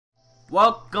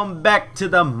Welcome back to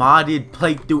the modded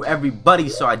playthrough, everybody.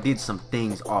 So I did some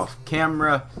things off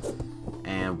camera,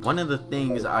 and one of the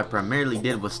things I primarily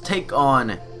did was take on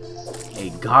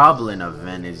a goblin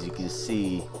event. As you can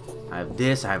see, I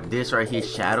have this right here,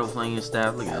 shadow flame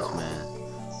staff. Look at this, man.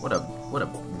 What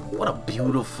a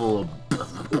beautiful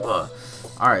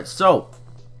alright, so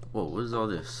whoa, what is all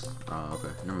this? Oh,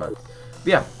 okay, never mind. But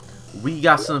yeah, we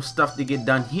got some stuff to get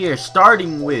done here,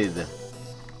 starting with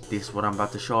this, what I'm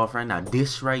about to show off right now.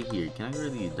 This right here. Can I get rid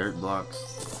of these dirt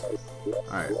blocks?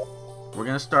 Alright. We're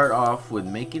gonna start off with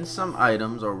making some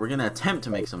items, or we're gonna attempt to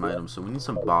make some items. So we need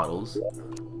some bottles.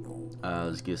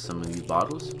 Let's get some of these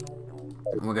bottles.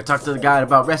 And we're gonna talk to the guy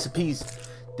about recipes.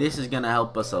 This is gonna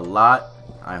help us a lot.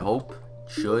 I hope.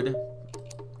 Should.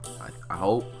 I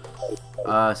hope.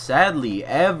 Sadly,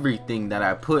 everything that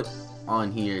I put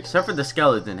on here, except for the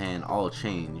skeleton hand, all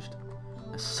changed.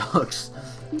 That sucks.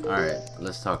 Alright,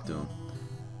 let's talk to him.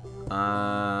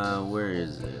 Where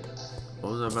is it?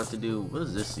 What was I about to do? What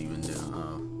does this even do?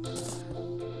 Oh.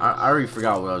 I already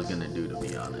forgot what I was gonna do, to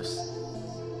be honest.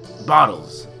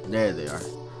 Bottles. There they are.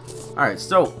 Alright,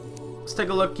 so let's take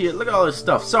a look here. Look at all this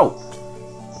stuff. So,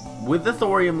 with the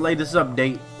thorium latest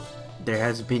update, there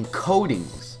has been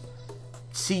coatings.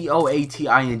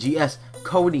 C-O-A-T-I-N-G-S.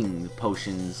 Coating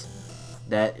potions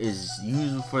that is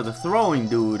used for the throwing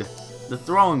dude. The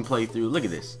throwing playthrough. Look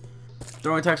at this.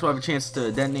 Throwing attacks will have a chance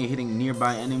to detonate hitting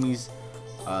nearby enemies.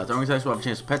 Throwing attacks will have a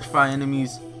chance to petrify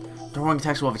enemies. Throwing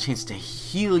attacks will have a chance to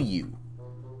heal you.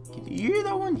 Can you hear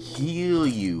that one? Heal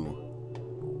you.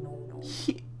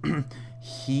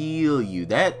 Heal you.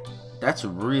 That's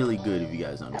really good if you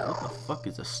guys don't know. What the fuck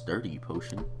is a sturdy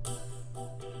potion?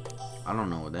 I don't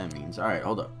know what that means. Alright,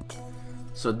 hold up.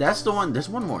 So that's the one. There's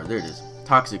one more. There it is.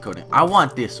 Toxic coating. I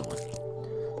want this one.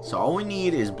 So all we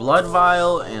need is blood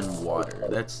vial and water.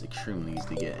 That's extremely easy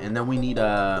to get. And then we need hold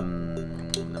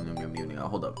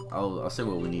up. I'll say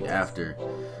what we need after.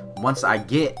 Once I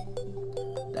get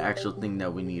the actual thing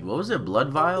that we need. What was it?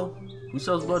 Blood vial? Who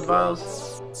sells blood vials?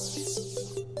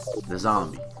 The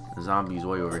zombie. The zombie's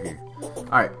way over here.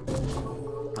 Alright.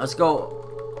 Let's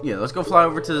go. Yeah, let's go fly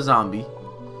over to the zombie.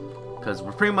 Because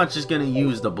we're pretty much just gonna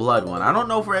use the blood one. I don't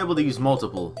know if we're able to use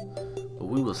multiple. But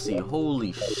we will see.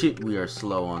 Holy shit, we are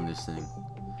slow on this thing.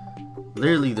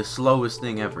 Literally the slowest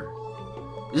thing ever.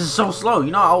 This is so slow.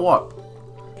 You know, I'll walk.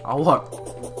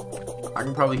 I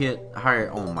can probably hit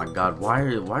higher. Oh my god, why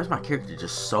is my character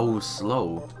just so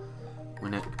slow?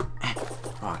 When it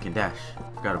oh, I can dash.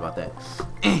 Forgot about that.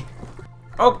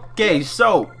 Okay,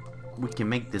 so we can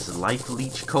make this life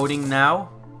leech coating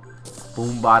now.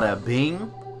 Boom bada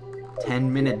bing.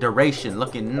 10-minute duration,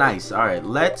 looking nice. Alright,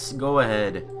 let's go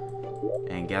ahead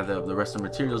and gather up the rest of the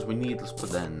materials we need. Let's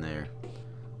put that in there.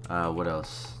 What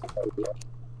else?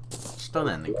 Just throw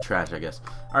that in the trash, I guess.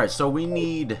 Alright, so we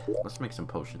need... Let's make some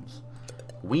potions.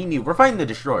 We're fighting the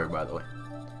destroyer, by the way.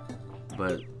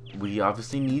 But we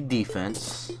obviously need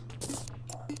defense.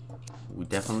 We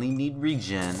definitely need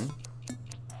regen.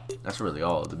 That's really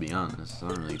all, to be honest. I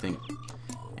don't really think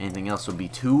anything else would be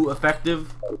too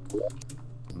effective.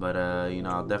 But, you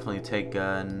know, I'll definitely take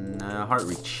heart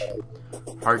reach.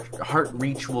 Heart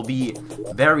reach will be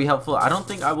very helpful. I don't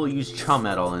think I will use chum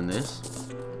at all in this.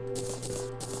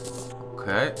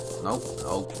 Okay. Nope.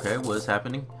 Okay, what is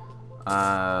happening?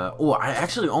 Oh, I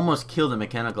actually almost killed the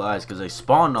mechanical eyes because they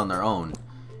spawned on their own.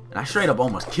 And I straight up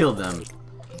almost killed them.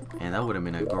 And that would have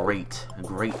been a great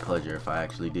pleasure if I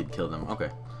actually did kill them. Okay.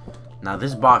 Now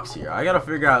this box here, I gotta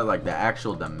figure out like the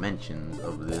actual dimensions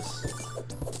of this.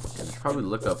 And just probably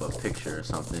look up a picture or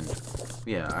something.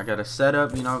 Yeah, I gotta set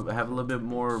up, you know, have a little bit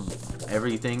more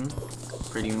everything,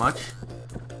 pretty much.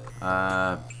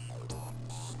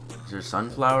 Is there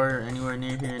sunflower anywhere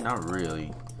near here? Not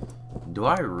really. Do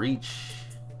I reach?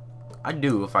 I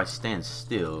do if I stand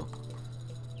still.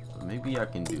 But maybe I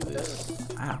can do this.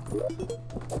 Ow.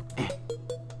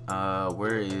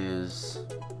 Where is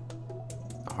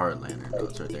the heart lantern? Oh,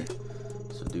 it's right there.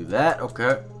 So do that.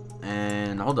 Okay.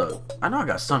 And hold up. I know I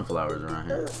got sunflowers around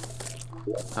here.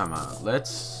 Time out.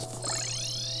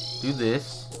 Let's do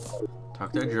this.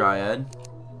 Talk to a dryad.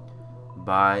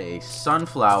 Buy a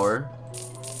sunflower.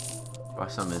 Buy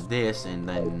some of this. And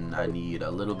then I need a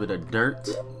little bit of dirt.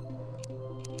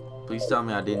 Please tell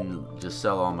me I didn't just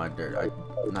sell all my dirt.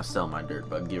 Not sell my dirt,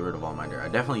 but get rid of all my dirt. I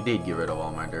definitely did get rid of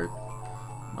all my dirt.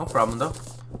 No problem though.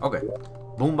 Okay.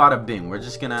 Boom bada bing. We're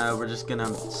just gonna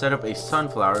set up a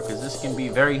sunflower because this can be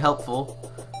very helpful.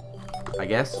 I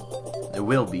guess it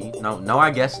will be. No,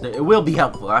 I guess it will be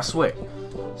helpful. I swear.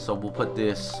 So we'll put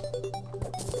this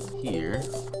here.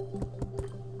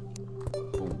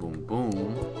 Boom, boom,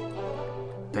 boom.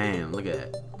 Bam! Look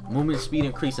at that. movement speed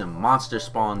increase, and monster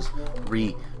spawns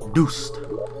reduced.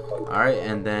 Alright,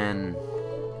 and then...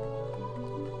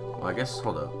 well, I guess,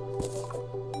 hold up.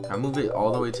 Can I move it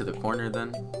all the way to the corner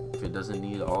then? If it doesn't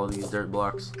need all these dirt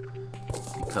blocks?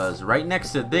 Because right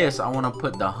next to this, I want to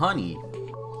put the honey.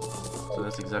 So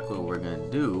that's exactly what we're going to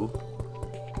do.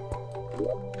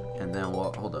 And then,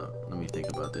 well, hold up. Let me think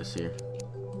about this here.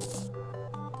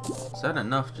 Is that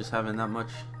enough, just having that much?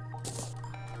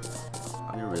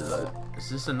 I didn't realize. Is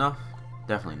this enough?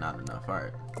 Definitely not enough.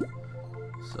 Alright.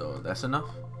 So, that's enough?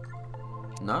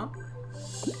 No?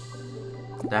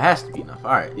 That has to be enough.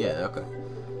 Alright, yeah, okay.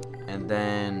 And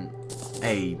then,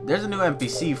 hey, there's a new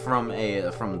NPC from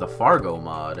the Fargo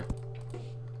mod,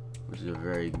 which is a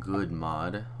very good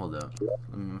mod. Hold up.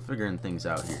 I'm figuring things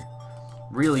out here.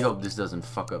 Really hope this doesn't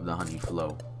fuck up the honey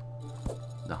flow.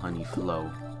 The honey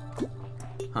flow.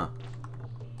 Huh.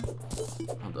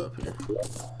 Hold up here.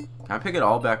 Can I pick it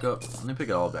all back up? Let me pick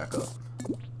it all back up.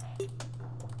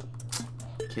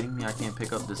 Kidding me? I can't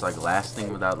pick up this like last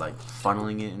thing without like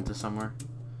funneling it into somewhere.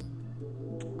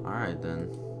 Alright then.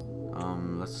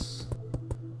 Let's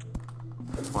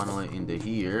funnel it into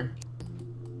here.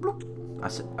 Bloop. I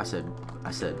said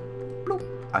bloop.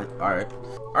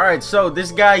 Alright, so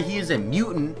this guy, he is a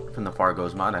mutant from the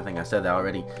Fargo's mod. I think I said that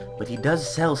already. But he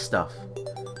does sell stuff.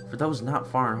 For those not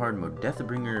far in hard mode,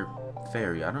 Deathbringer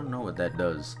Fairy. I don't know what that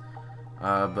does.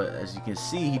 But as you can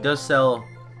see, he does sell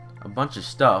a bunch of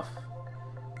stuff.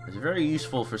 It's very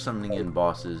useful for summoning in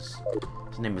bosses.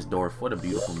 His name is Dorf. What a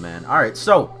beautiful man. Alright,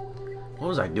 so what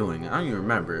was I doing? I don't even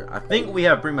remember. I think we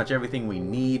have pretty much everything we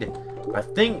need. I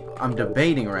think I'm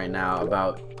debating right now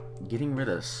about getting rid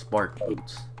of spark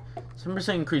boots.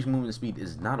 7% increased movement speed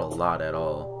is not a lot at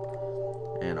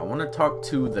all. And I want to talk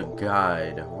to the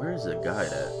guide. Where is the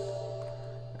guide at?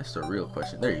 That's the real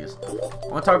question. There he is. I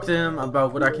want to talk to him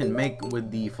about what I can make with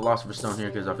the Philosopher's Stone here,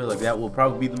 because I feel like that will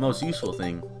probably be the most useful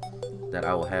thing that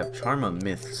I will have. Charm of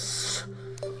Myths.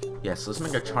 Yes, let's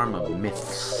make a Charm of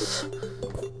Myths.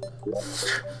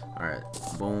 Alright,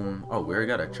 boom. Oh, we already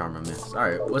got a Charm of Myths.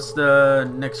 Alright, what's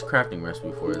the next crafting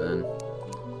recipe for it then?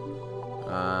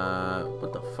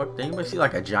 What the fuck? Did anybody see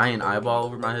like a giant eyeball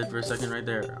over my head for a second right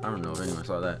there? I don't know if anyone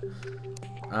saw that.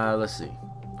 Let's see.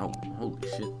 Oh, holy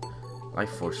shit. Life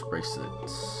Force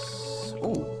bracelets.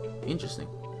 Oh, interesting.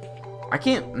 I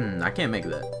can't make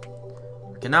that.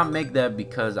 I cannot make that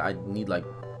because I need like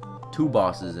 2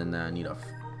 bosses and then I need a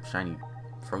shiny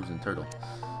frozen turtle.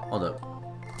 Hold up.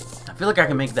 I feel like I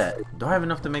can make that. Do I have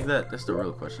enough to make that? That's the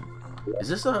real question. Is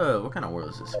this what kind of world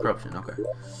is this? Corruption. Okay.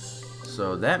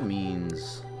 So that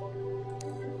means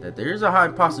that there's a high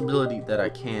possibility that I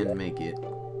can make it,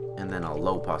 and then a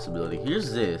low possibility.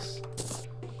 Here's this.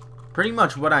 Pretty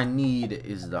much what I need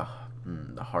is the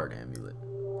heart amulet.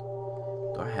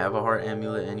 Do I have a heart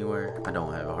amulet anywhere? I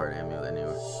don't have a heart amulet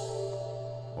anywhere.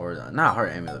 Or not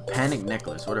heart amulet, panic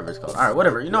necklace, whatever it's called. Alright,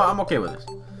 whatever. You know, I'm okay with this.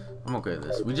 I'm okay with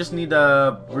this. We just need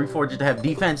Reforge it to have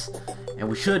defense, and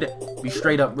we should be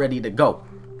straight up ready to go.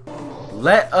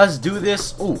 Let us do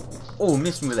this. Ooh,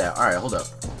 missed me with that. Alright, hold up.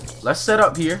 Let's set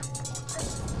up here.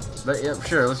 Yeah,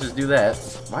 sure, let's just do that.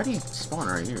 Why do you spawn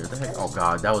right here? What the heck? Oh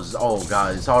god, that was, oh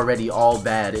god, it's already all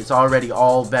bad. It's already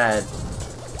all bad.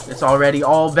 It's already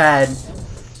all bad.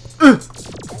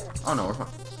 Oh no, we're fine.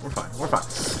 We're fine. We're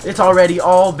fine. It's already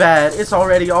all bad. It's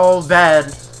already all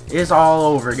bad. It's all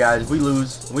over, guys. We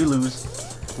lose. We lose.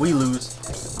 We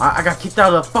lose. I got kicked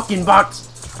out of the fucking box.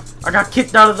 I got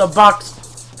kicked out of the box.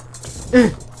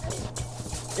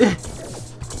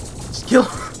 Just kill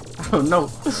him. I don't know.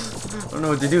 I don't know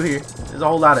what to do here. There's a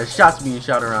whole lot of shots being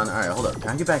shot around. Alright, hold up. Can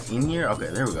I get back in here? Okay,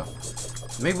 there we go.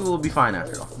 Maybe we'll be fine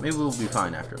after all. Maybe we'll be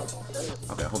fine after all.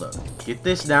 Okay, hold up. Get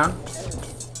this down.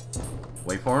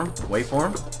 Wait for him. Wait for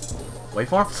him. Wait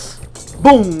for him.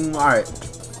 Boom! Alright.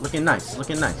 Looking nice.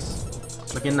 Looking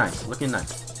nice. Looking nice. Looking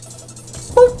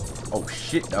nice. Boop! Oh,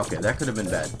 shit. Okay, that could have been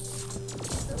bad.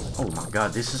 Oh, my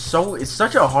God. This is so... It's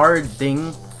such a hard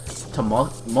thing to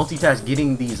multitask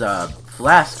getting these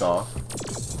flasks off.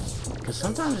 Because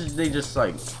sometimes they just,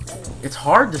 like... It's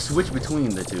hard to switch between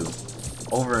the two.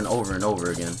 Over and over and over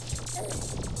again.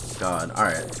 God.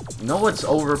 Alright. You know what's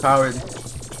overpowered?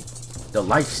 The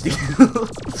lifesteal.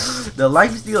 The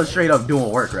lifesteal is straight up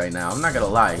doing work right now. I'm not gonna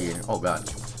lie here. Oh god.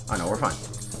 I know, we're fine.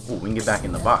 Oh, we can get back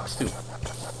in the box too.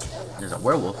 There's a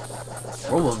werewolf.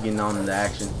 Werewolf getting on the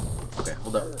action. Okay,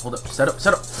 hold up, hold up. Set up,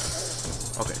 set up.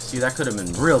 Okay, see, that could have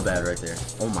been real bad right there.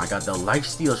 Oh my god, the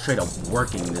lifesteal is straight up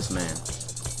working this man.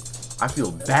 I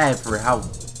feel bad for how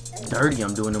dirty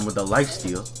I'm doing him with the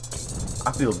lifesteal.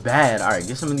 I feel bad. Alright,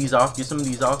 get some of these off. Get some of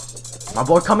these off. My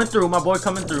boy coming through. My boy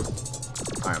coming through.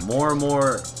 Alright, more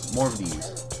of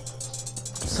these.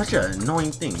 Such an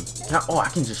annoying thing. Oh, I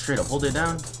can just straight up hold it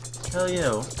down. Hell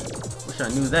yeah. Wish I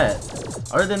knew that.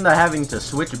 Other than the having to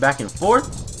switch back and forth,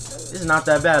 it's not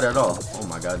that bad at all. Oh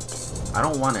my god. I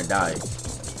don't want to die.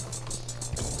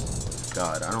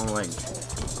 God, I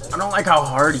don't like how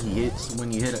hard he hits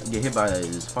when you get hit by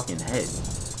his fucking head.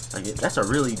 Like that's a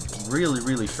really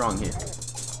strong hit.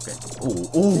 Okay.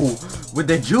 Ooh, with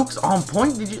the jukes on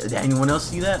point. Did anyone else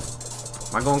see that?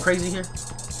 Am I going crazy here?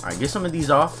 All right, get some of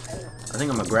these off. I think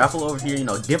I'm gonna grapple over here. You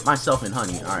know, dip myself in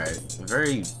honey. All right,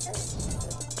 very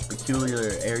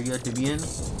peculiar area to be in.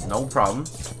 No problem,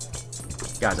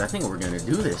 guys. I think we're gonna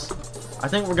do this. I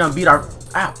think we're gonna beat our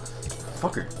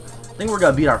fucker. I think we're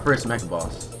gonna beat our first mech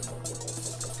boss.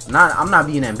 I'm not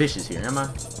being ambitious here, am I?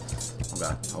 Oh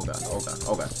god, oh god, oh god,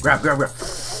 oh god. Grab.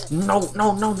 No.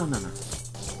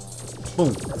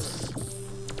 Boom.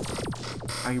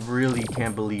 I really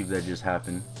can't believe that just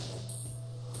happened.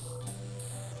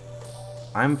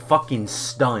 I'm fucking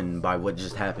stunned by what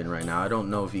just happened right now. I don't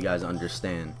know if you guys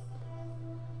understand.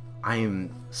 I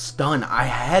am stunned. I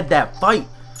had that fight.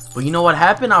 But you know what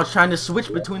happened? I was trying to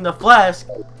switch between the flask.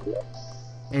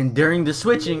 And during the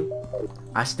switching,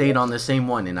 I stayed on the same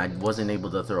one and I wasn't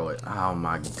able to throw it. Oh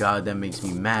my god, that makes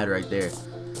me mad right there.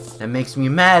 That makes me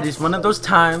mad. It's one of those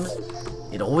times,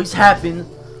 it always happens,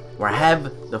 where I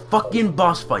have the fucking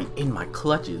boss fight in my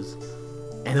clutches.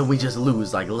 And then we just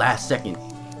lose like last second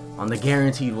on the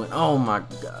guaranteed win. Oh my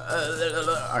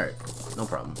god. Alright, no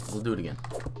problem. We'll do it again.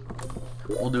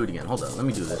 Hold on, let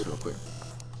me do this real quick.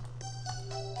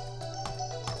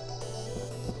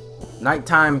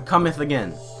 Nighttime cometh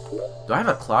again. Do I have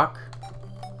a clock?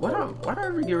 Why do I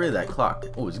ever get rid of that clock?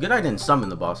 Oh, it's good I didn't summon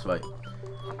the boss fight.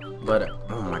 But,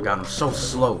 oh my god, I'm so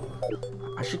slow.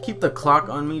 I should keep the clock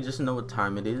on me just to know what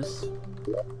time it is.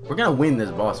 We're gonna win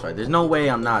this boss fight. There's no way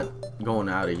I'm not going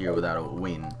out of here without a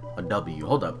win. A W.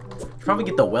 Hold up. Should probably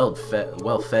get the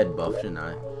well-fed buff, shouldn't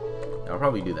I? I'll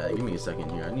probably do that. Give me a second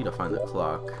here. I need to find the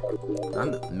clock.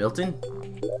 Milton?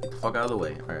 Get the fuck out of the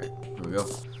way. Alright, here we go.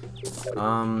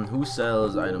 Who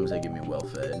sells items that give me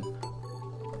well-fed?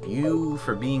 You,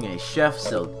 for being a chef,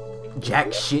 sell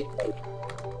jack shit.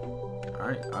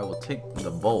 Alright, I will take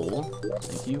the bowl.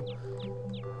 Thank you.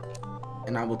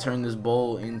 And I will turn this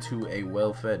bowl into a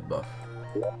well-fed buff.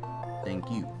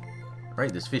 Thank you.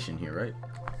 Alright, there's fish in here, right?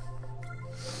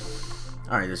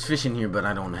 Alright, there's fish in here, but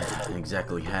I don't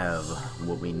exactly have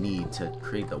what we need to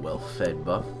create the well-fed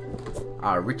buff.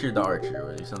 Richard the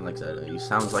Archer. You sound like that. You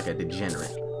sounds like a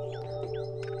degenerate.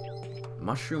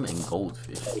 Mushroom and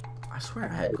goldfish. I swear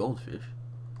I had goldfish.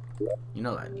 You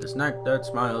know that. The snack that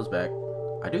smiles back.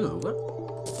 I do. What?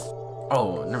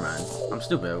 Oh, never mind. I'm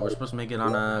stupid. We're supposed to make it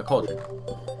on a cauldron.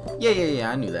 Yeah.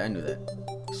 I knew that.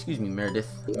 Excuse me, Meredith.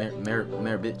 Mer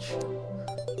bitch.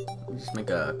 Just make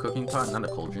a cooking pot, not a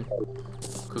cauldron.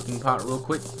 Cooking pot real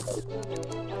quick.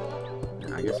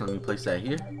 And I guess let me place that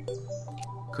here.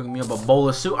 Cook me up a bowl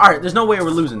of soup. Alright, there's no way we're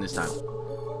losing this time.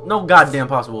 No goddamn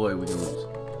possible way we can lose.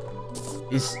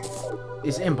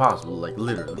 It's impossible, like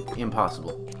literally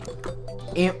impossible.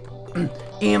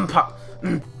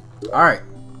 Alright.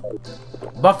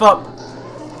 Buff up.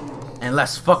 And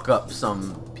let's fuck up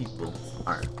some people.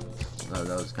 Alright. That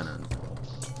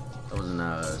wasn't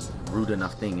a rude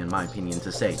enough thing in my opinion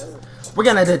to say. We're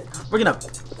gonna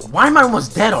why am I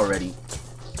almost dead already?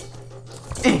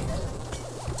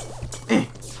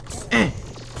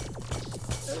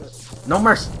 No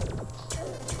mercy.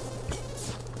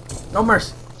 No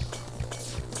mercy.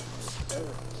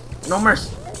 No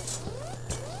mercy.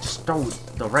 Just throw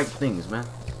the right things, man.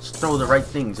 Just throw the right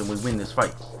things and we win this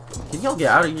fight. Can y'all get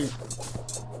out of here?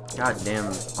 God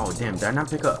damn. Oh, damn. Did I not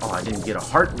pick up? Oh, I didn't get a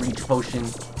heart reach potion.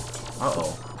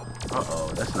 Uh-oh.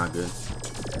 Uh-oh. That's not good.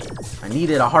 I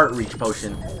needed a heart reach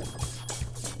potion.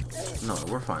 No,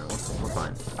 we're fine. We're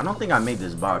fine. I don't think I made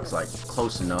this box, like,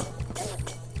 close enough.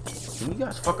 Can you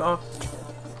guys fuck off?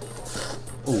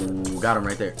 Ooh, got him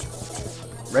right there.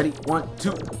 Ready? 1,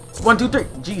 2. 1, 2, 3.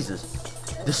 Jesus.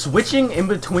 The switching in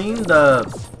between the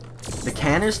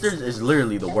canisters is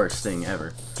literally the worst thing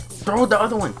ever. Throw the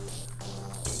other one.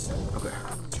 Okay.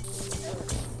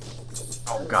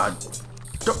 Oh god.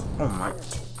 Oh my.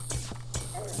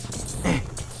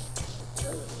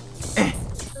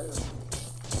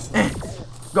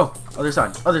 Go. Other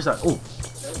side. Other side. Oh.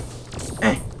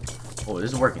 Oh,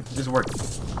 this is working. This is working.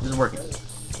 This is working.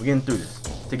 We're getting through this.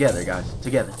 Together, guys.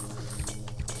 Together.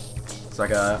 It's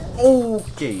like a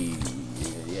okay.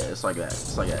 Yeah, it's like that.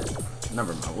 It's like that.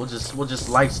 Never mind. We'll just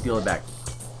life steal it back.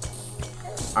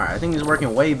 Alright, I think it's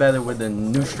working way better with the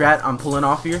new strat I'm pulling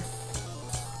off here.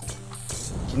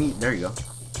 Can you there you go.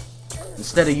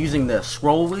 Instead of using the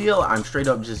scroll wheel, I'm straight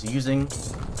up just using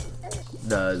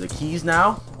the keys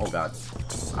now. Oh god,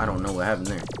 I don't know what happened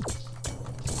there.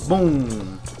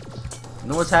 Boom. You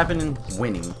know what's happening?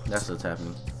 Winning. That's what's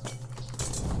happening.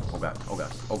 Oh god, oh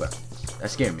god, oh god. That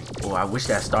scared me. Oh, I wish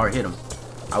that star hit him.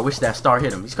 I wish that star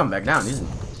hit him. He's coming back down, isn't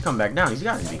he? He's coming back down. He's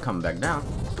got to be coming back down.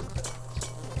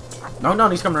 No, no,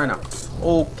 he's coming right now.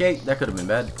 Okay, that could have been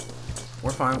bad.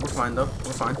 We're fine though.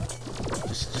 We're fine.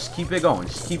 Just keep it going.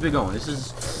 Just keep it going. This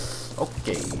is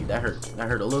okay. That hurt. That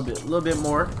hurt a little bit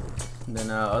more than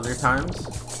other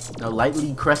times. You know,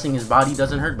 lightly caressing his body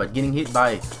doesn't hurt, but getting hit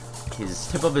by his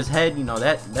tip of his head, you know,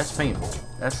 that's painful.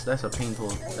 That's a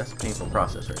painful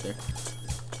process right there.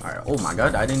 All right. Oh my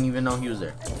god, I didn't even know he was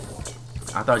there.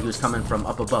 I thought he was coming from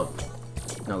up above.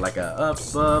 You know, like a up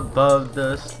above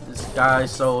the sky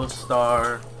soul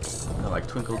star. You know, like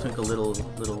twinkle twinkle little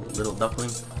duckling,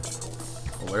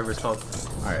 or whatever it's called.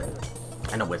 All right.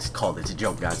 I know what it's called. It's a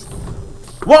joke, guys.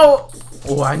 Whoa!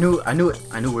 Oh, I knew it.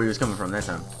 I knew where he was coming from that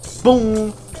time.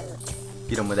 Boom!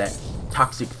 Get him with that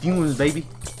toxic fumes, baby.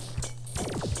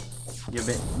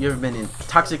 You ever been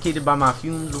intoxicated by my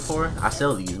fumes before? I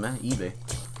sell these, man. eBay.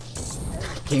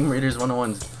 Game Raiders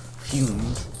 101's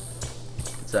fumes.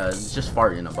 It's just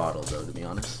fart in a bottle, though, to be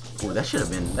honest. Oh, that should have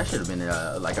been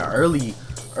like an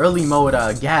early mode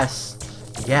gas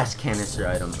canister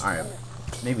item. All right.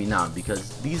 Maybe not,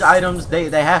 because these items they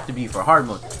have to be for hard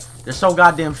mode. They're so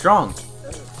goddamn strong.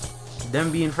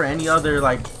 Them being for any other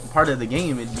like part of the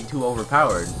game, it'd be too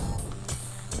overpowered.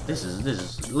 This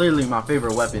is literally my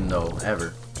favorite weapon though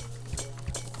ever.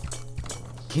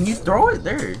 Can you throw it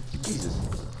there? Jesus,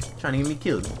 trying to get me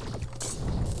killed.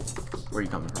 Where are you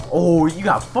coming from? Oh, you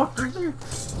got fucked right there.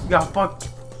 You got fucked.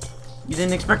 You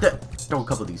didn't expect that. Throw a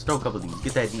couple of these. Throw a couple of these.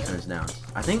 Get that defense down.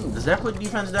 I think, does that put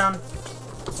defense down?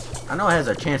 I know it has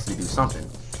a chance to do something.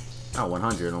 Not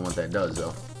 100. I don't know what that does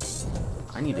though.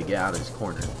 I need to get out of this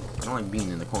corner. I don't like being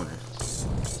in the corner.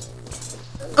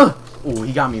 Oh,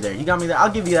 he got me there. He got me there. I'll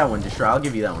give you that one, Destroy. I'll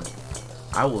give you that one.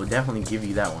 I will definitely give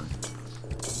you that one.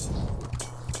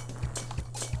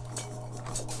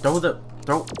 Throw.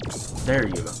 There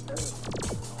you go.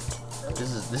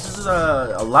 This is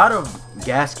a lot of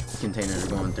gas containers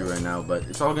we're going through right now, but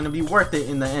it's all gonna be worth it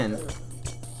in the end.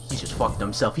 He just fucked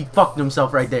himself. He fucked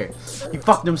himself right there. He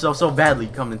fucked himself so badly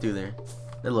coming through there.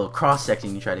 That little cross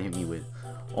section you try to hit me with.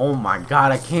 Oh my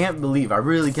god, I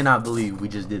really cannot believe we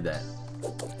just did that.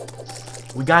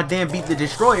 We goddamn beat the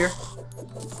Destroyer.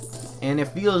 And it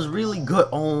feels really good.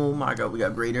 Oh my god, we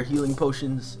got greater healing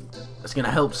potions. That's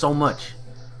gonna help so much.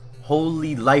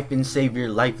 Holy life and savior,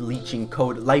 life leech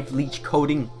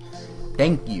coding.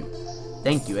 Thank you.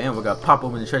 Thank you. And we're gonna pop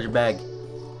open the treasure bag.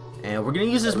 And we're gonna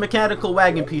use this mechanical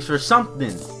wagon piece for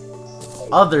something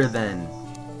other than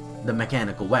the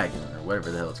mechanical wagon, or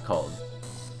whatever the hell it's called.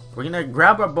 We're gonna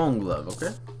grab our bone glove,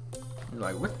 okay? You're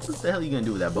like, what the hell are you gonna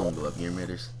do with that bone glove, Game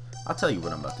Raiders? I'll tell you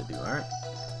what I'm about to do, alright?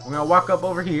 We're gonna walk up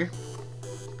over here.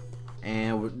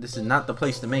 And this is not the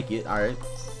place to make it, alright?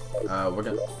 We're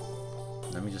gonna...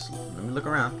 Let me look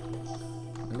around.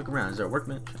 Let me look around. Is there a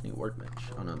workbench? I need a workbench.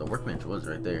 Oh no, the workbench was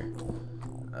right there.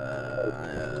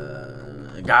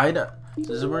 Guide.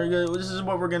 This is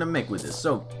what we're gonna make with this.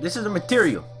 So this is the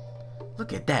material.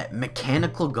 Look at that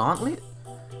mechanical gauntlet,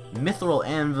 mithril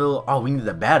anvil. Oh, we need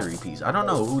the battery piece. I don't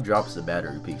know who drops the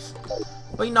battery piece,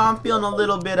 but you know I'm feeling a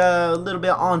little bit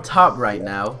on top right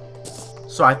now.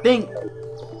 So I think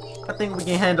we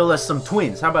can handle us some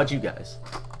twins. How about you guys?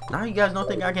 Now you guys don't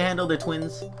think I can handle the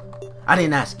twins? I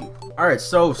didn't ask you. Alright,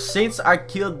 so since I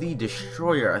killed the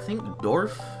Destroyer, I think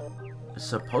Dwarf is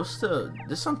supposed to...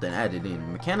 There's something added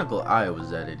in. Mechanical eye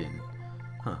was added in.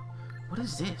 Huh. What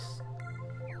is this?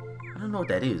 I don't know what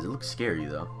that is. It looks scary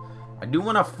though. I do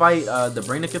want to fight the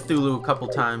Brain of Cthulhu a couple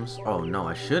times. Oh no,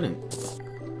 I shouldn't.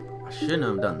 I shouldn't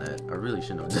have done that. I really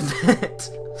shouldn't have done that.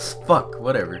 Fuck,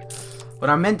 whatever. What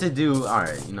I meant to do,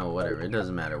 alright, you know, whatever. It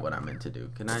doesn't matter what I meant to do.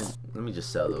 Let me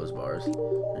just sell those bars. There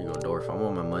you go, Dwarf. I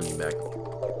want my money back.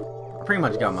 I pretty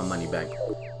much got my money back.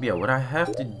 But yeah, what I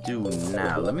have to do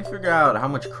now, let me figure out how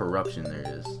much corruption there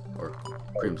is. Or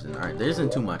crimson. Alright, there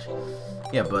isn't too much.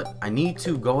 Yeah, but I need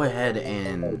to go ahead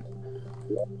and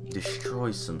destroy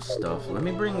some stuff. Let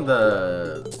me bring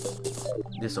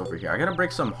this over here. I gotta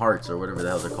break some hearts or whatever the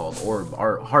hell they're called.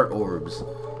 Heart orbs.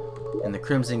 And the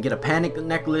crimson, get a panic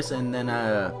necklace, and then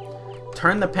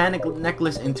turn the panic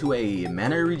necklace into a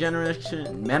mana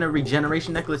regeneration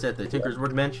necklace at the Tinker's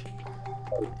Workbench.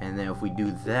 And then if we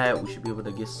do that, we should be able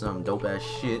to get some dope ass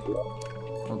shit.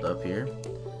 Hold up here.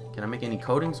 Can I make any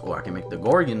coatings? Oh, I can make the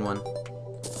Gorgon one.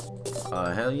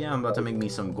 Hell yeah, I'm about to make me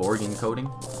some Gorgon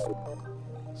coating.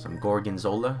 Some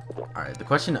Gorgonzola. Alright, the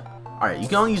question... Alright, you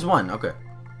can only use one. Okay.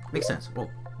 Makes sense. Oh,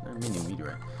 mini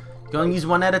meteorite. You You can only use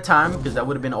one at a time because that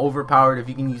would have been overpowered if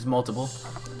you can use multiple.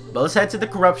 But let's head to the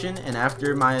corruption, and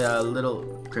after my little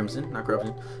crimson, not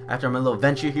corruption, after my little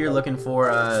venture here looking for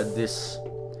this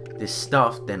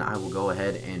stuff, then I will go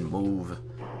ahead and move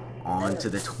on to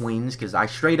the twins, because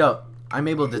I'm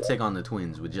able to take on the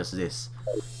twins with just this,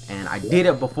 and I did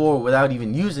it before without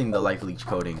even using the life leech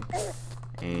coating,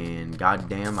 and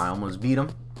goddamn, I almost beat them.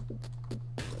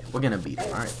 We're gonna beat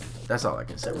them. All right, that's all I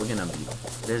can say. We're gonna beat them.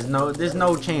 There's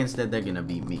no chance that they're gonna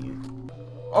beat me.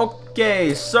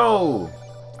 Okay, so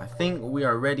I think we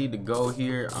are ready to go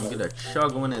here. I'm gonna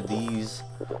chug one of these.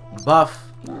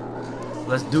 Buff.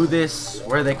 Let's do this.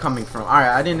 Where are they coming from? Alright,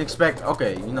 I didn't expect.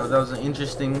 Okay, you know, that was an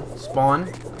interesting spawn,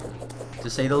 to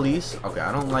say the least. Okay,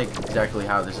 I don't like exactly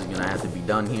how this is gonna have to be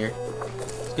done here.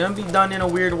 It's gonna be done in a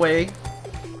weird way,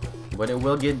 but it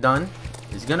will get done.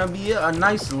 It's gonna be a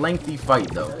nice lengthy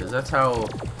fight though, because that's how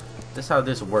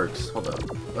this works. Hold up.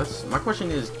 My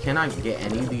question is, can I get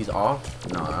any of these off?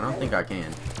 No, I don't think I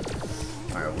can.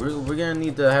 Alright, we're gonna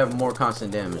need to have more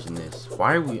constant damage in this.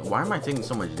 Why am I taking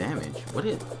so much damage? What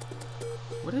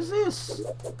is this?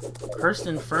 Cursed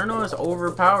Inferno is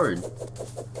overpowered.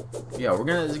 Yeah,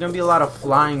 there's gonna be a lot of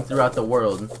flying throughout the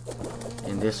world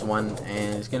in this one,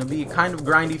 and it's gonna be a kind of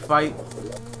grindy fight.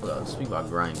 Hold on, let's speak about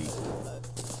grindy.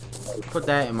 Put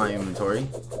that in my inventory.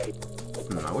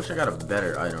 I wish I got a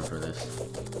better item for this.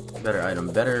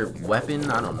 Better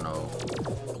weapon? I don't know.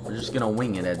 We're just gonna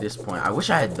wing it at this point. I wish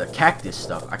I had the cactus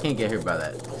stuff. I can't get hit by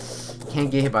that. Can't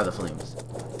get hit by the flames.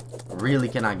 Really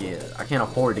cannot get. I can't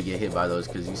afford to get hit by those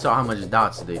because you saw how much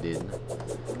dots they did.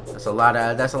 That's a lot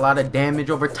of damage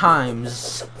over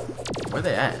times. Where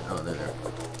they at? Oh, they're there.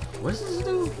 What does this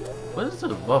do? What is the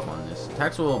buff on this?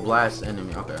 Attacks will blast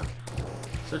enemy. Okay.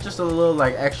 So just a little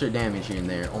like extra damage here and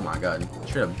there. Oh my god.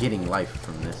 Straight up getting life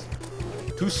from this.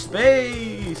 To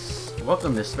space!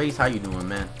 Welcome to space. How you doing,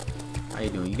 man? How you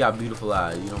doing? You got beautiful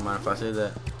eyes. You don't mind if I say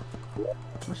that?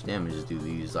 How much damage do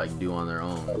these like do on their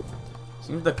own?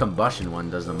 Seems the combustion one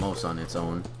does the most on its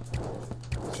own.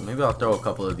 So maybe I'll throw a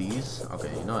couple of these.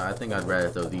 Okay, you know what? I think I'd rather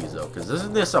throw these though, because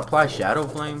doesn't this apply Shadow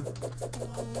Flame?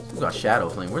 Who's got Shadow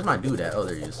Flame? Where's my dude at? Oh,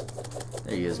 there he is.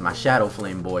 There he is, my Shadow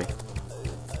Flame boy.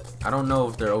 I don't know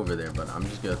if they're over there, but I'm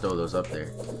just gonna throw those up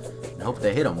there and hope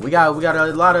they hit them. We got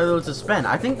a lot of those to spend.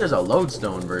 I think there's a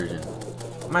lodestone version.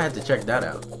 I might have to check that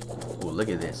out. Oh, look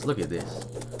at this. Look at this.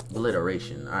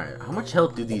 Obliteration. All right, how much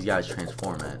health do these guys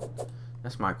transform at?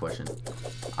 That's my question.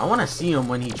 I want to see him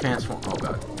when he transforms. Oh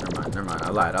god, never mind. I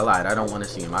lied. I don't want to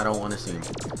see him. I don't want to see him.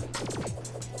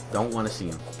 Don't want to see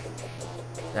him.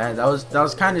 That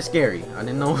was kind of scary. I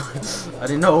didn't know. I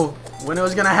didn't know when it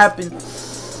was gonna happen.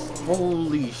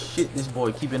 Holy shit, this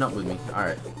boy keeping up with me. All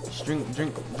right,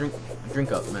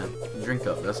 drink up, man. Drink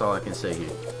up. That's all I can say here.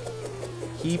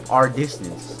 Keep our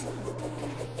distance.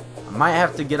 I might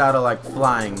have to get out of like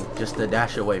flying just to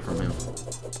dash away from him.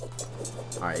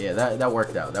 Alright, yeah, that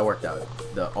worked out. That worked out.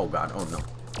 Oh god, oh no.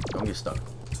 Don't get stuck.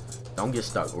 Don't get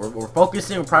stuck. We're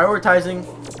focusing, we're prioritizing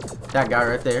that guy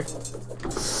right there.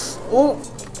 Oh!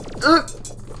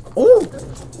 Oh,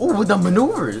 with the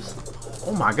maneuvers.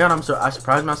 Oh my god, I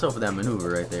surprised myself with that maneuver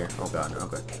right there. Oh god,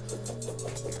 okay.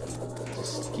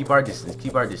 Just keep our distance,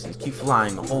 keep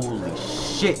flying. Holy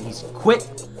shit, he's quick.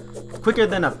 Quicker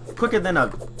than a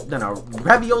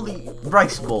ravioli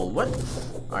rice bowl. What?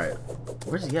 Alright.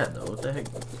 Where's he at though? What the heck?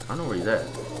 I don't know where he's at.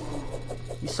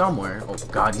 He's somewhere. Oh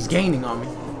god, he's gaining on me.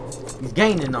 He's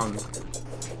gaining on me.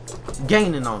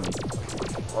 Gaining on me.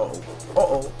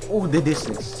 Oh, the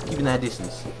distance. Keeping that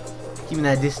distance.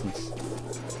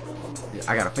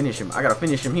 I gotta finish him. I gotta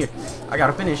finish him here. I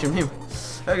gotta finish him here.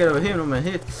 Get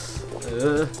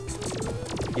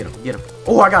him.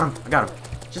 Oh, I got him.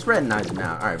 Just recognize him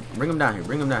now. Alright, bring him down here.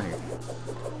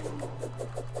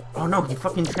 Oh no, he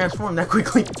fucking transformed that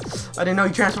quickly. I didn't know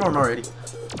he transformed already.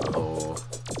 Uh-oh.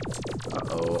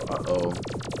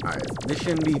 Alright, this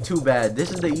shouldn't be too bad.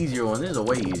 This is the easier one. This is a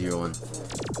way easier one.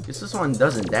 This one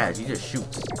doesn't dash. He just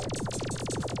shoots.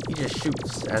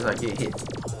 As I get hit.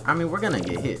 I mean, we're gonna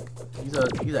get hit. He's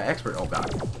an expert. Oh god.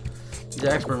 He's an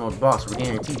expert mode boss. We're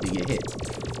guaranteed to get hit.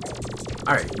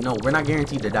 Alright, no, we're not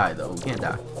guaranteed to die though. We can't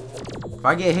die. If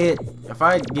I get hit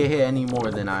any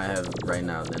more than I have right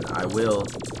now, then I will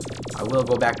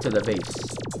go back to the base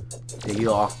to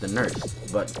heal off the nurse.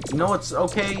 But you know what's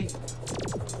okay?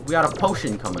 We got a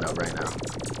potion coming up right now.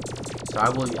 So I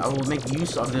will make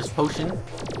use of this potion.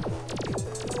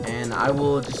 And I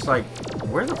will just like,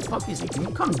 where the fuck is he? Can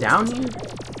you come down here?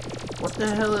 What the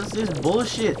hell is this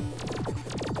bullshit?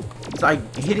 It's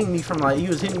like hitting me from like, he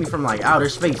was hitting me from like outer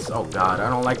space. Oh god, I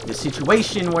don't like the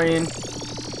situation we're in.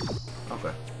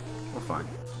 Okay, we're fine.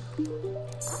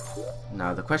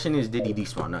 Now the question is, did he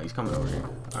despawn? No, he's coming over here.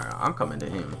 Alright, I'm coming to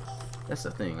him. That's the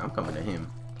thing. I'm coming to him.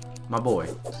 My boy.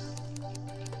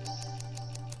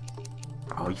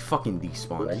 Oh, he fucking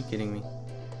despawned. Are you kidding me?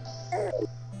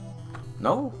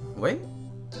 No? Wait.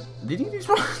 Did he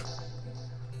despawn?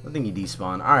 I think he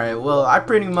despawned. Alright, well, I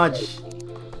pretty much...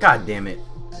 God damn it.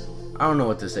 I don't know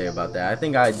what to say about that. I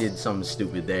think I did something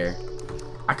stupid there.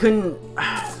 I couldn't...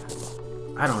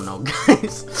 I don't know,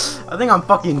 guys. I think I'm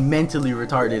fucking mentally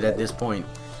retarded at this point.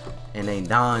 In a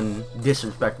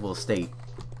non-disrespectful state.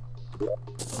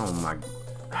 Oh my...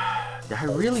 Did I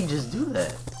really just do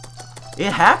that?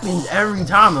 It happens every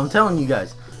time, I'm telling you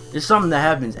guys. There's something that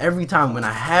happens every time when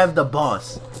I have the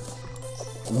boss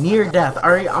near death.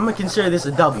 Alright, I'm gonna consider this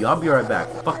a W. I'll be right back.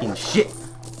 Fucking shit.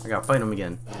 I gotta fight him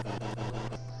again.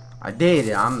 I did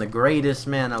it. I'm the greatest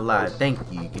man alive. Thank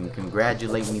you. You can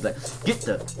congratulate me. Like, get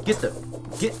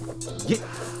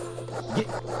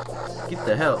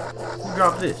the hell. Who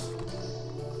dropped this?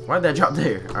 Why'd that drop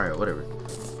there? Alright, whatever.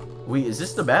 Wait, is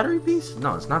this the battery piece?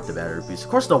 No, it's not the battery piece.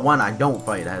 Of course, the one I don't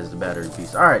fight has the battery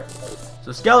piece. Alright. So,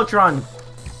 Skeletron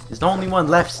is the only one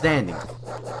left standing.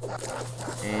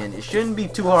 And it shouldn't be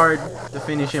too hard to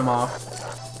finish him off.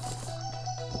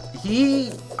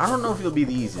 I don't know if he'll be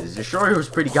the easiest. The Destroyer was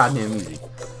pretty goddamn easy.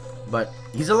 But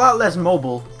he's a lot less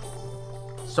mobile.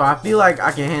 So I feel like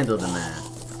I can handle the man.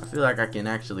 I feel like I can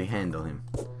actually handle him.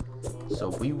 So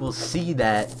we will see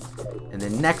that in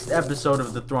the next episode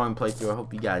of the throwing playthrough. I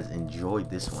hope you guys enjoyed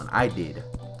this one. I did.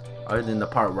 Other than the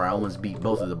part where I almost beat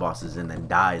both of the bosses and then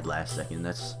died last second.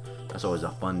 That's always a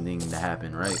fun thing to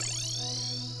happen, right?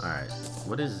 Alright.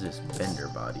 What is this bender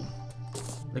body?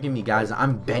 Look at me, guys.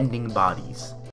 I'm bending bodies.